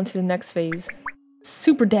move on to the next phase.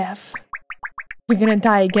 Super death. You're gonna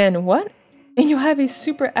die again. What? And you'll have a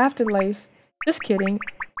super afterlife. Just kidding.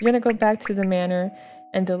 You're gonna go back to the manor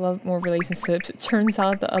and develop more relationships. It turns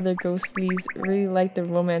out the other ghosties really like the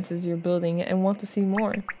romances you're building and want to see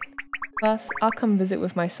more. Plus, I'll come visit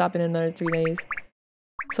with my sop in another 3 days.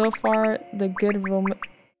 So far, the good of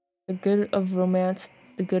romance,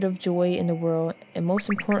 the good of joy in the world, and most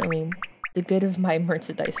importantly, the good of my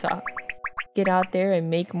merchandise shop. Get out there and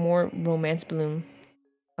make more romance bloom.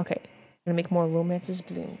 Okay, I'm gonna make more romances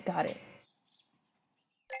bloom. Got it.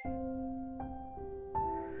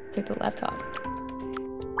 Take the laptop.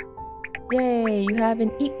 Yay, you have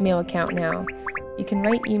an email account now. You can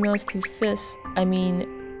write emails to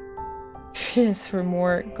Fizz for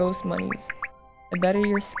more ghost monies. The better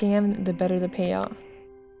your scam, the better the payout.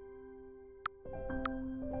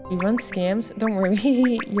 You run scams? Don't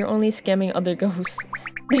worry, you're only scamming other ghosts.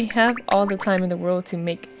 They have all the time in the world to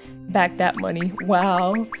make back that money.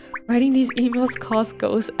 Wow. Writing these emails costs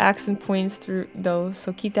ghost accent points through those,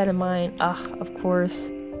 so keep that in mind. Ah, of course.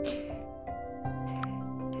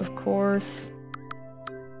 Of course.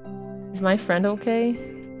 Is my friend okay?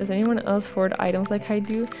 Does anyone else hoard items like I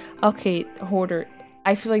do? Okay, hoarder.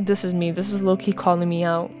 I feel like this is me. This is low-key calling me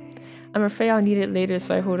out. I'm afraid I'll need it later,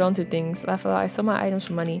 so I hold on to things. Laugh out, I sell my items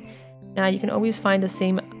for money. Now, you can always find the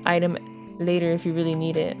same item later if you really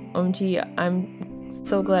need it. OMG, I'm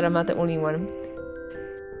so glad I'm not the only one.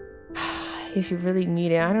 If you really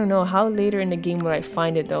need it. I don't know. How later in the game would I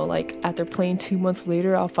find it, though? Like, after playing 2 months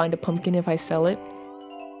later, I'll find a pumpkin if I sell it?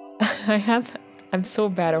 I'm so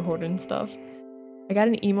bad at hoarding stuff. I got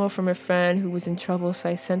an email from a friend who was in trouble, so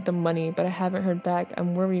I sent them money, but I haven't heard back.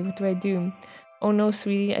 I'm worried. What do I do? Oh no,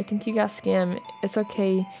 sweetie, I think you got scammed. It's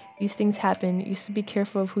okay. These things happen. You should be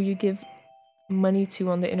careful of who you give money to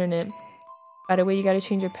on the internet. By the way, you gotta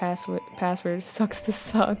change your password. Sucks to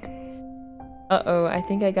suck. Uh-oh, I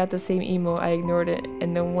think I got the same email. I ignored it,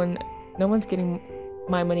 and no one's getting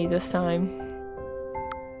my money this time.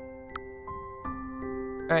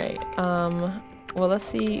 Alright, well, let's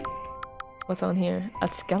see what's on here. A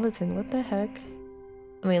skeleton, what the heck?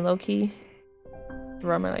 I mean, low-key.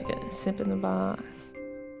 Where am I like it? Sip in the box.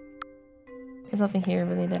 There's nothing here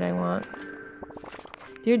really that I want.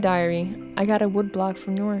 Dear diary, I got a wood block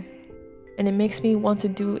from Nor, and it makes me want to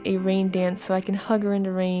do a rain dance so I can hug her in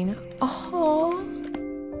the rain. Oh.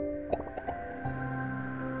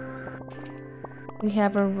 We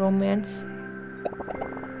have a romance.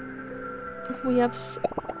 We have.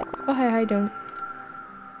 Oh hi, how you doing?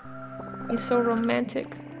 He's so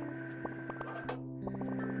romantic.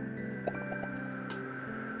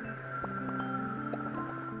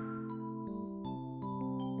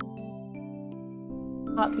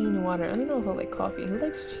 Hot bean water. I don't know if I like coffee. Who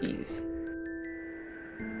likes cheese?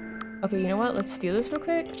 Okay, you know what? Let's steal this real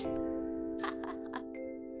quick.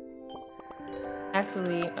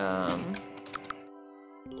 Actually,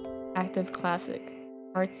 active classic.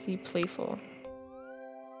 Artsy playful.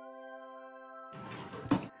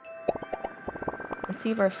 Let's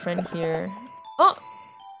see if our friend here. Oh!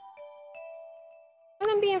 Look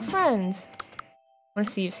at them being friends. I want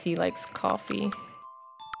to see if she likes coffee.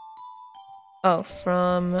 Oh,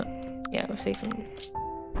 from... yeah, we'll say from...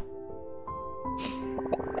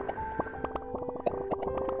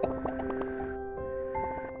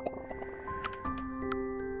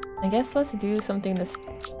 I guess let's do something to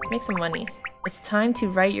make some money. It's time to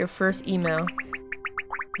write your first email.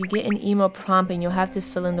 You get an email prompt and you'll have to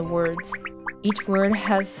fill in the words. Each word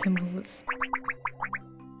has symbols.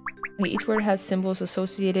 Okay, each word has symbols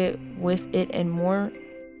associated with it and more.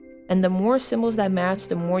 And the more symbols that match,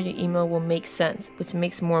 the more your email will make sense, which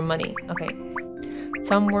makes more money. Okay.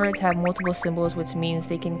 Some words have multiple symbols, which means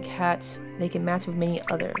they can match with many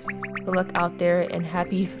others. Good luck out there and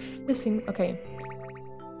happy fishing. Okay.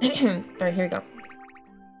 Alright, here we go.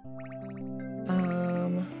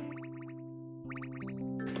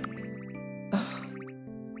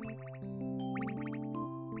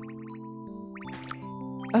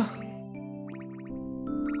 Oh.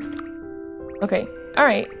 Okay.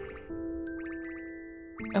 Alright.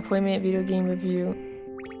 Appointment, video game review.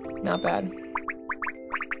 Not bad.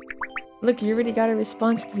 Look, you already got a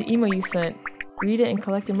response to the email you sent. Read it and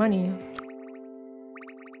collect your money.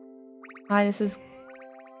 Hi, this is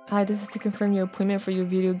to confirm your appointment for your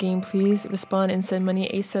video game. Please respond and send money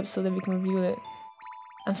ASAP so that we can review it.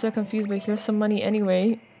 I'm so confused, but here's some money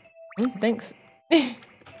anyway. Thanks.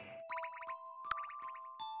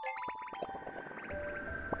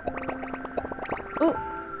 Oh.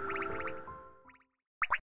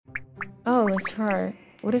 Oh, let's try.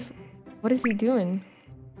 What is he doing?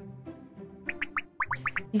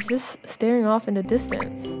 He's just staring off in the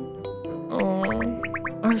distance. Oh,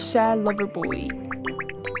 our sad lover boy.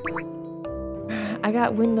 I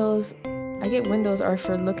get windows are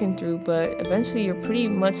for looking through, but eventually you're pretty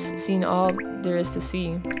much seeing all there is to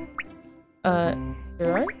see. There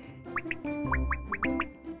are?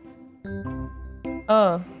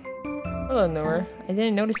 Oh. Hello, Noah. I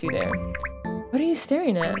didn't notice you there. What are you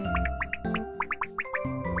staring at?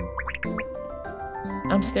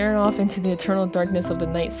 I'm staring off into the eternal darkness of the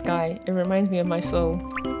night sky. It reminds me of my soul.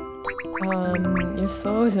 Your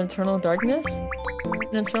soul is an eternal darkness?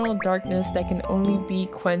 An eternal darkness that can only be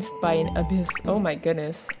quenched by an abyss. Oh my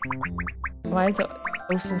goodness. Why is the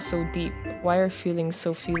ocean so deep? Why are feelings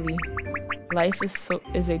so feely? Life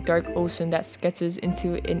is a dark ocean that sketches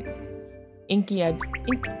into an inky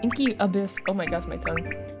abyss. Oh my gosh, my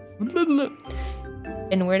tongue.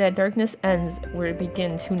 And where that darkness ends, where it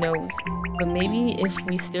begins, who knows? But maybe if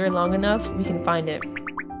we stare long enough, we can find it.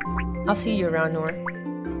 I'll see you around, Nor.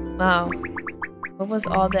 Wow. What was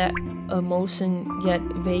all that emotion yet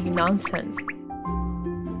vague nonsense?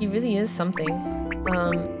 He really is something.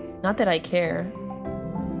 Not that I care.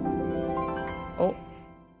 Oh.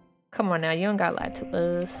 Come on now, you don't gotta lie to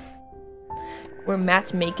us. We're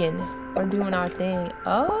matchmaking. We're doing our thing.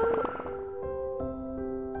 Oh.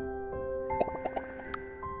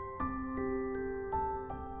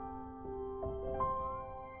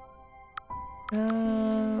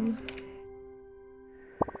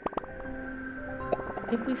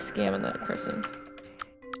 If we scam another person.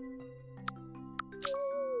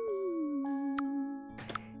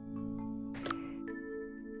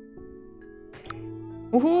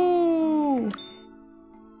 Woohoo!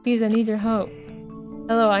 Please, I need your help.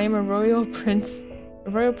 Hello, I am a royal prince,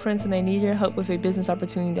 and I need your help with a business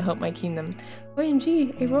opportunity to help my kingdom.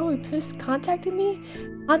 OMG, a royal prince contacted me?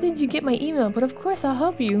 How did you get my email? But of course, I'll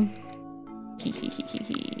help you.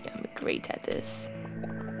 Hehehehe, I'm great at this.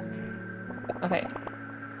 Okay.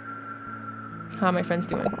 How are my friends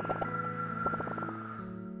doing?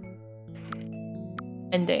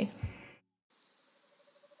 End day.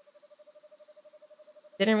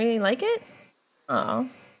 Didn't really like it? Aw.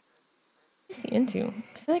 What's he into?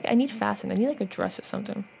 I feel like I need fashion. I need like a dress or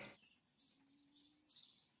something.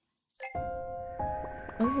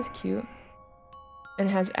 Oh, this is cute. And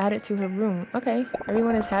it has added to her room. Okay.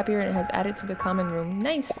 Everyone is happier and it has added to the common room.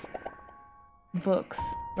 Nice. Books,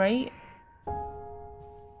 right?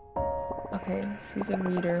 Okay, she's a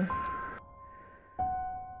reader.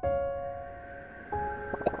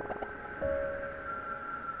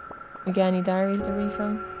 You got any diaries to read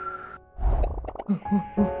from?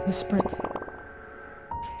 The sprint.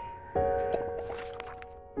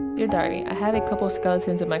 Dear diary, I have a couple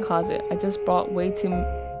skeletons in my closet. I just bought way too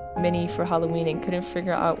many for Halloween and couldn't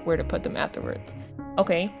figure out where to put them afterwards.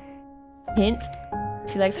 Okay. Hint.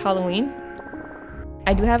 She likes Halloween.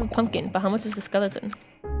 I do have a pumpkin, but how much is the skeleton?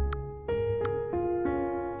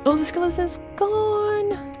 Oh, the skeleton's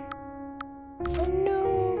gone! Oh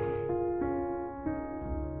no!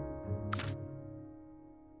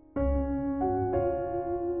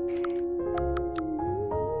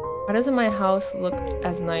 Why doesn't my house look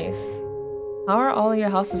as nice? How are all of your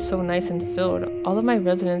houses so nice and filled? All of my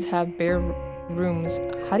residents have bare rooms.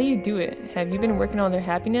 How do you do it? Have you been working on their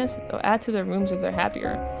happiness? They'll add to their rooms if they're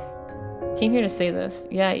happier. Came here to say this.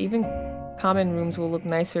 Yeah, even common rooms will look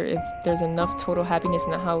nicer if there's enough total happiness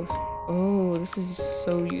in the house. Oh, this is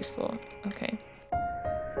so useful. Okay.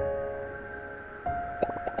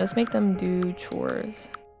 Let's make them do chores.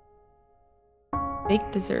 Bake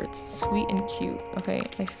desserts, sweet and cute. Okay,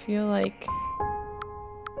 I feel like...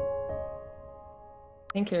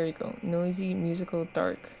 I think here we go. Noisy, musical,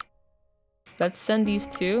 dark. Let's send these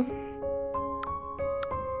two.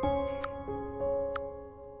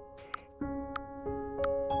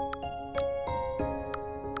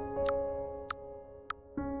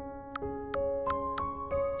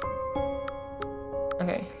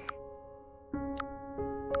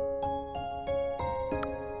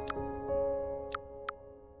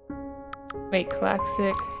 Wait,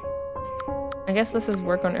 classic. I guess let's just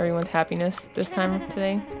work on everyone's happiness this time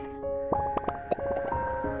today.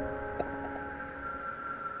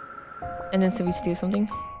 And then so we steal something.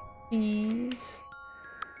 Please.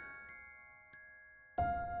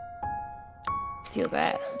 Steal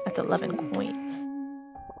that. That's 11 coins.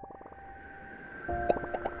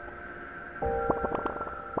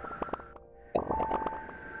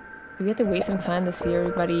 Do we have to wait some time to see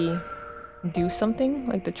everybody do something?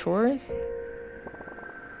 Like the chores?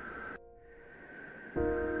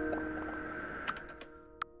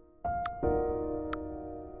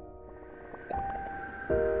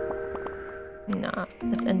 Nah,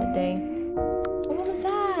 let's end the day. Oh, what was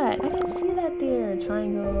that? I didn't see that there.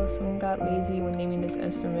 Triangle. Someone got lazy when naming this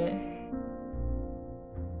instrument.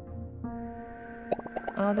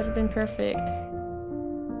 Oh, that'd have been perfect.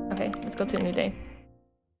 Okay, let's go to a new day.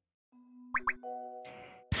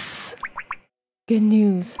 Psst. Good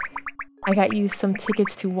news. I got you some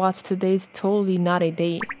tickets to watch today's Totally Not a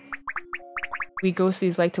Date. We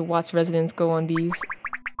ghosties like to watch residents go on these.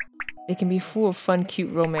 They can be full of fun,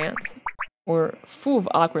 cute romance. Or full of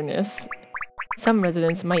awkwardness. Some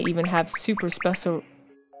residents might even have super special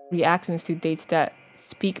reactions to dates that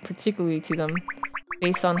speak particularly to them.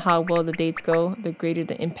 Based on how well the dates go, the greater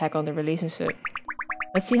the impact on the relationship.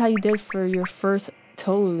 Let's see how you did for your first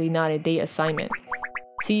Totally Not a Date assignment.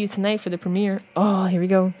 See you tonight for the premiere. Oh, here we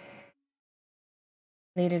go.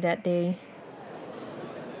 Later that day.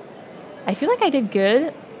 I feel like I did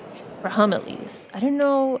good for hum at least. I don't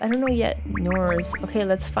know yet. Yours. Okay,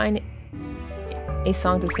 let's find a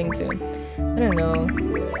song to sing to. I don't know.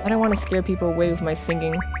 I don't want to scare people away with my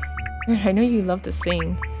singing. I know you love to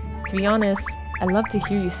sing. To be honest, I love to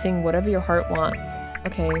hear you sing whatever your heart wants.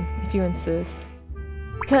 Okay, if you insist.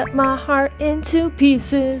 Cut my heart into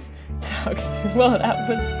pieces. Okay, well that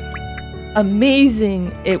was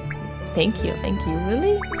amazing. Thank you.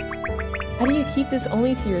 Really? How do you keep this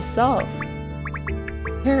only to yourself?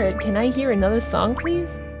 Parrot, can I hear another song,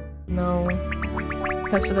 please? No.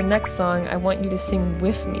 Because for the next song, I want you to sing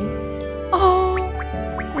with me. Oh,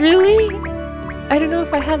 really? I don't know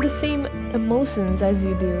if I have the same emotions as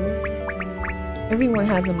you do. Everyone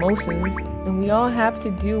has emotions, and we all have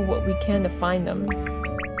to do what we can to find them.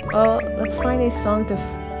 Let's find a song to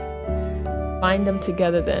find them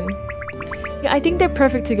together then. Yeah, I think they're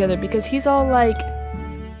perfect together because he's all like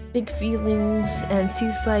big feelings, and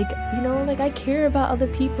she's like, you know, like I care about other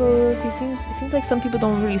people. It seems like some people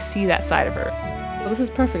don't really see that side of her. Well, this is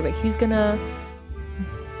perfect. Like he's gonna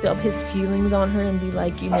dub his feelings on her and be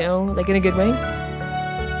like, you know, like in a good way.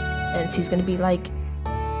 And she's gonna be like,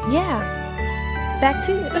 yeah, back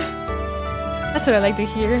to you. That's what I like to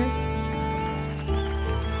hear.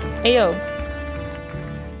 Ayo,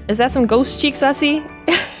 is that some ghost cheeks I see?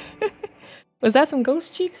 Was that some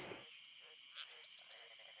ghost cheeks?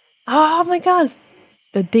 Oh my gosh,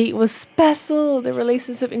 the date was special. The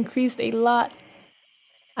relationship increased a lot.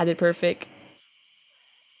 I did perfect.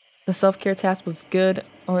 The self-care task was good.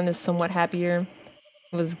 Owen is somewhat happier.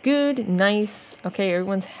 It was good, nice. Okay,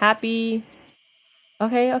 everyone's happy.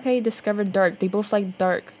 Okay, discovered dark. They both like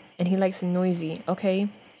dark, and he likes noisy. Okay,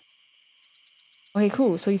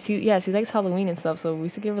 cool. So you see, yeah, she likes Halloween and stuff. So we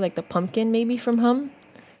should give her like the pumpkin maybe from Hum,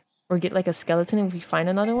 or get like a skeleton if we find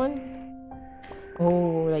another one.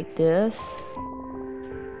 Oh, like this.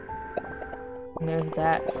 And there's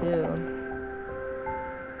that too.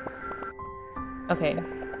 Okay.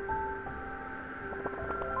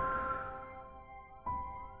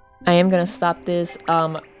 I am gonna stop this.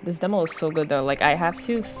 This demo is so good though. Like I have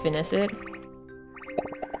to finish it.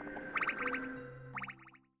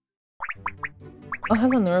 Oh,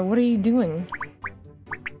 hello Nora, what are you doing?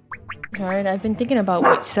 Alright, I've been thinking about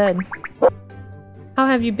what you said. How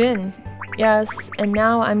have you been? Yes, and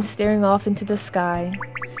now I'm staring off into the sky.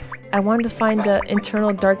 I wanted to find the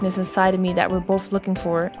internal darkness inside of me that we're both looking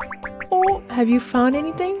for. Oh, have you found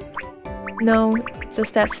anything? No,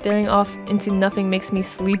 just that staring off into nothing makes me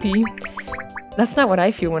sleepy. That's not what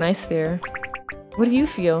I feel when I stare. What do you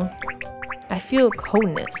feel? I feel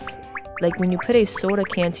coldness. Like when you put a soda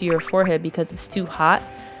can to your forehead because it's too hot,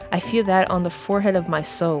 I feel that on the forehead of my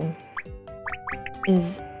soul.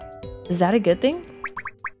 Is that a good thing?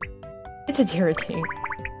 It's a Jared thing.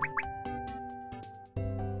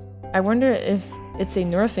 I wonder if it's a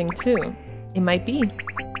Nora thing too. It might be.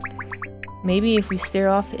 Maybe if we stare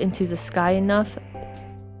off into the sky enough,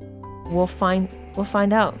 we'll find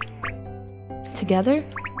out. Together?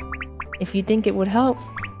 If you think it would help,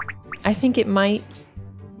 I think it might.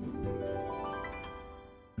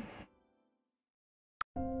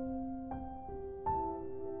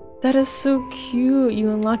 That is so cute.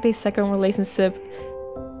 You unlocked a second relationship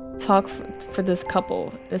talk for this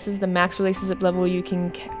couple. This is the max relationship level you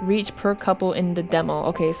can reach per couple in the demo.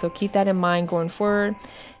 Okay, so keep that in mind going forward.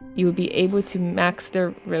 You will be able to max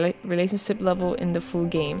their relationship level in the full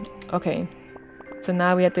game. Okay, so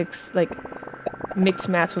now we have to like mix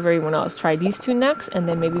match with everyone else. Try these two next, and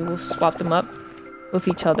then maybe we'll swap them up with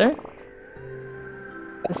each other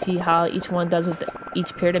to see how each one does with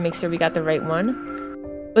each pair to make sure we got the right one.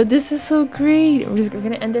 But this is so great. We're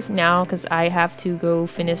gonna end it now because I have to go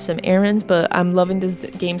finish some errands, but I'm loving this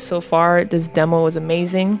game so far. This demo was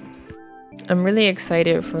amazing. I'm really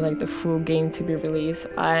excited for like the full game to be released.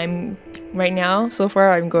 Right now, so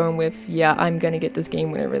far, I'm going with, yeah, I'm gonna get this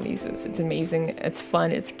game when it releases. It's amazing, it's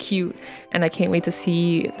fun, it's cute, and I can't wait to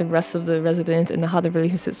see the rest of the residents and how the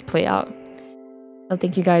relationships play out. Well,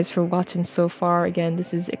 thank you guys for watching so far. Again,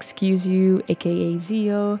 this is Excuse You, aka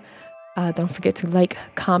Zio. Don't forget to like,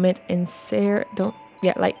 comment, and share.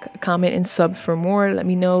 Like, comment, and sub for more. Let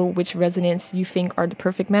me know which residents you think are the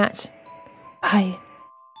perfect match. Bye.